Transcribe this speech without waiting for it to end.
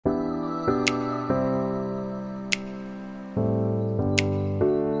Hi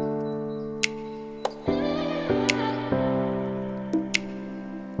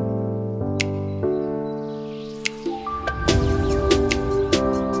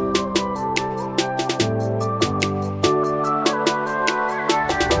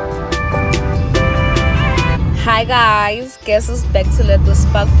guys, guess who's back to let the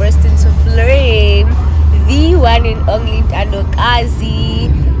spark burst into flame? The one and only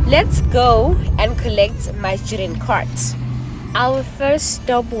Ntandokazi. Let's go and collect my student cards. Our first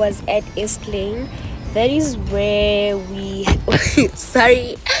stop was at East Lane. That is where we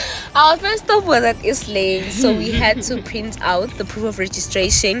sorry. Our first stop was at East Lane, so we had to print out the proof of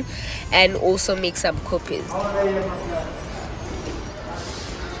registration and also make some copies.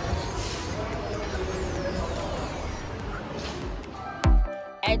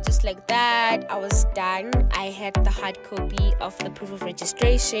 And just like that, I was done. I had the hard copy of the proof of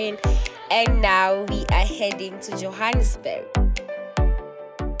registration, and now we are heading to Johannesburg.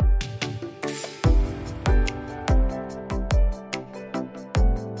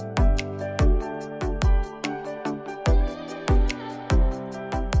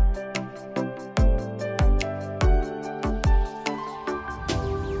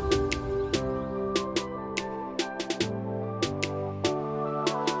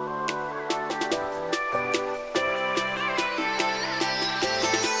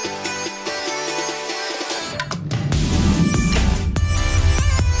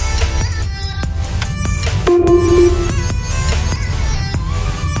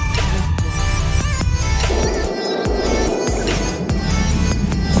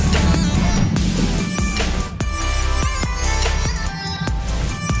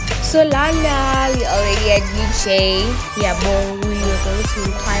 So Lana, we already at UJ. Yeah, more we were going to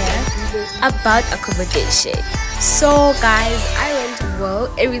inquire about accommodation. So guys, I went well,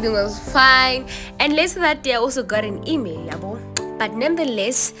 everything was fine, and later that day I also got an email, yabo. But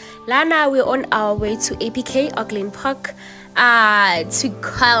nonetheless, Lana, we're on our way to APK Auckland Park to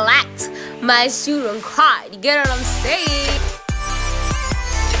collect my student card. You get what I'm saying?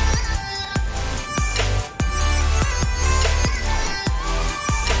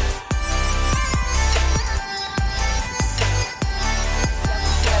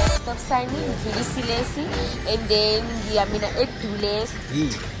 Signing and then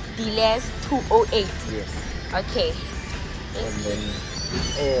Dules 208. Yes. Okay. And then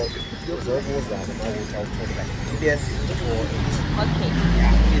Okay.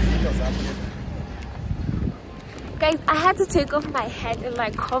 Guys, I had to take off my hat and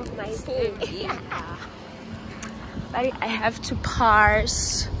like comb my hair. But I have to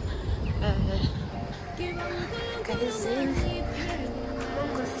parse.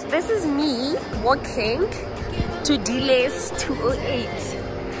 This is me walking to Diles 208.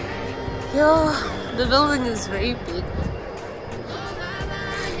 Yo, the building is very big.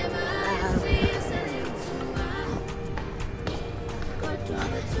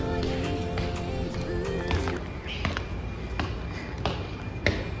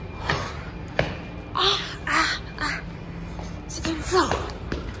 Second floor.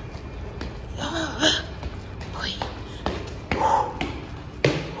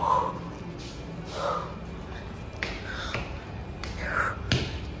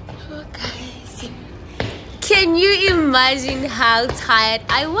 Can you imagine how tired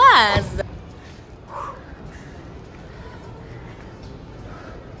I was?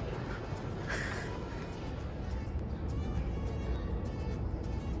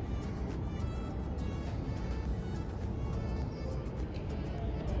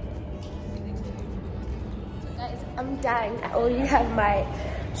 Guys, I'm done. I already have my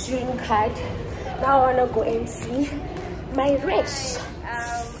student card. Now I wanna go and see my rich.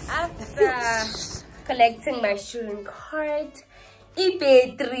 After collecting my student card,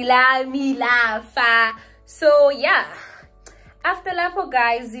 so yeah, after Lapo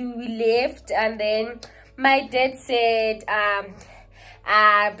guys, we left, and then my dad said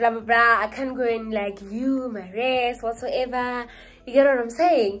blah blah blah, I can't go and like view my rest whatsoever. You get what I'm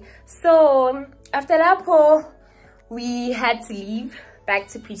saying? So after Lapo, we had to leave back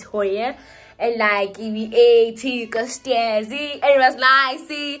to Pretoria, and like we ate, took stairs, and it was nice.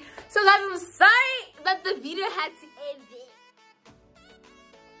 So guys, I'm sorry that the video had to end